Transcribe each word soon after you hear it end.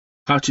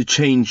How to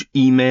change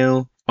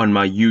email on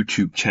my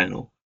YouTube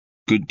channel.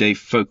 Good day,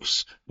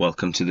 folks.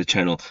 Welcome to the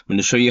channel. I'm going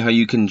to show you how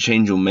you can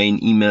change your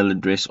main email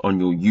address on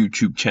your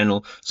YouTube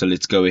channel. So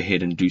let's go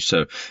ahead and do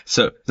so.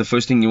 So the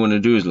first thing you want to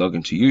do is log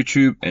into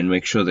YouTube and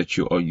make sure that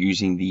you are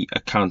using the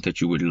account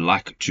that you would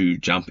like to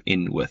jump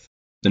in with.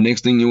 The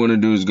next thing you want to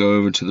do is go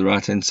over to the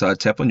right hand side,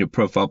 tap on your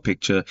profile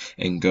picture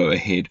and go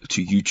ahead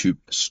to YouTube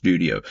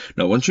Studio.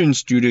 Now once you're in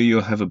Studio,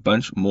 you'll have a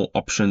bunch more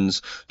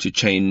options to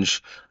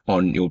change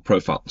on your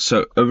profile.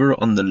 So over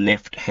on the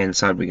left hand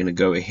side, we're going to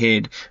go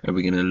ahead and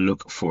we're going to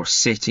look for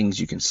settings.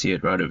 You can see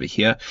it right over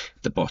here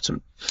at the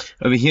bottom.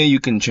 Over here you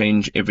can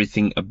change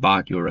everything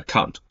about your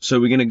account. So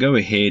we're going to go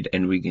ahead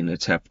and we're going to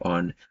tap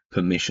on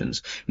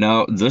permissions.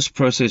 Now this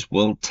process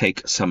will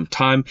take some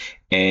time,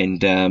 and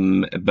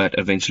but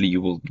eventually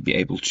you will be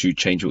able to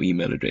change your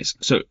email address.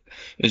 So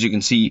as you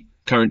can see,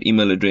 current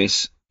email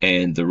address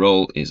and the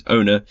role is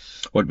owner.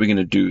 What we're going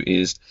to do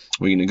is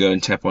we're going to go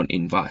and tap on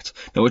invite.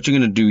 Now what you're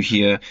going to do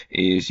here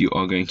is you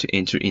are going to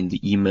enter in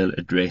the email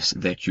address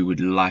that you would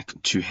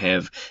like to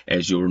have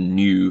as your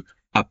new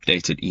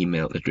updated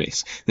email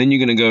address. Then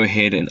you're going to go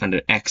ahead and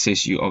under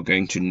access you are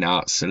going to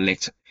now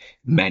select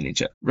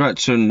manager. Right,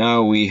 so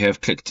now we have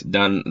clicked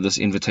done. This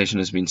invitation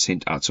has been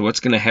sent out. So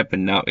what's going to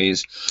happen now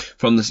is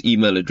from this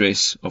email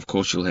address, of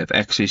course, you'll have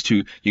access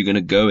to, you're going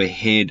to go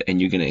ahead and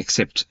you're going to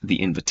accept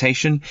the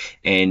invitation,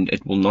 and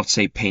it will not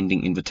say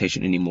pending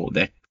invitation anymore.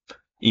 That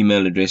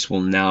email address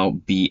will now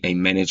be a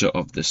manager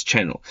of this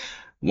channel.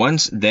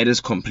 Once that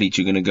is complete,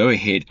 you're going to go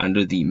ahead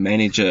under the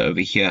manager over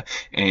here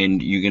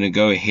and you're going to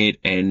go ahead,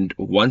 and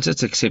once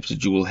it's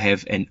accepted, you will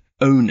have an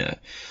owner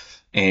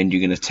and you're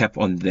going to tap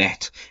on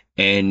that.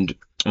 And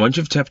once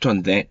you've tapped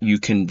on that, you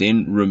can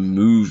then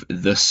remove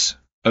this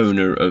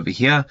owner over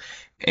here,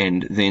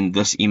 and then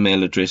this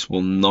email address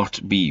will not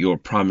be your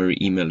primary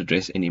email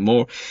address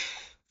anymore.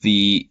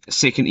 The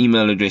second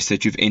email address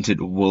that you've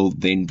entered will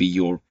then be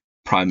your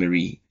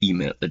primary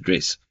email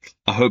address.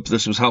 I hope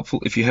this was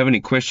helpful. If you have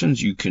any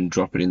questions, you can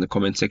drop it in the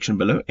comment section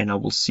below, and I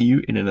will see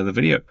you in another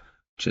video.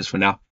 Cheers for now.